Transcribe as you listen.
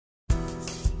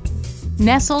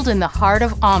Nestled in the heart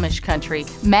of Amish country,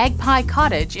 Magpie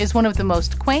Cottage is one of the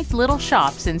most quaint little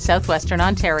shops in southwestern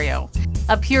Ontario.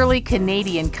 A purely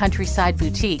Canadian countryside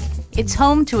boutique, it's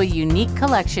home to a unique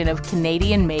collection of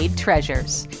Canadian-made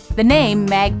treasures. The name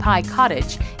Magpie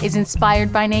Cottage is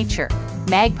inspired by nature.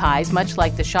 Magpies, much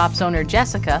like the shop's owner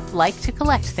Jessica, like to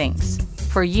collect things.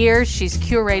 For years, she's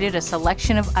curated a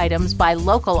selection of items by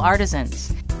local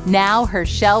artisans. Now her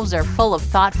shelves are full of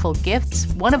thoughtful gifts,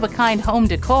 one-of-a-kind home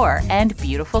decor, and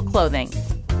beautiful clothing.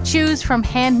 Choose from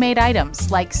handmade items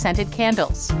like scented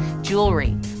candles,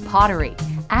 jewelry, pottery,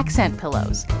 accent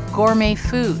pillows, gourmet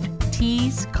food,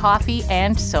 teas, coffee,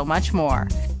 and so much more.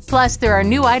 Plus, there are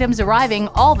new items arriving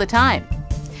all the time.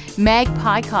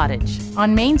 Magpie Cottage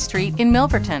on Main Street in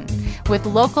Milverton, with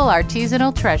local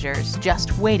artisanal treasures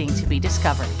just waiting to be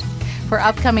discovered. For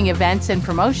upcoming events and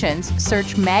promotions,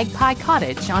 search Magpie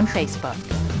Cottage on Facebook.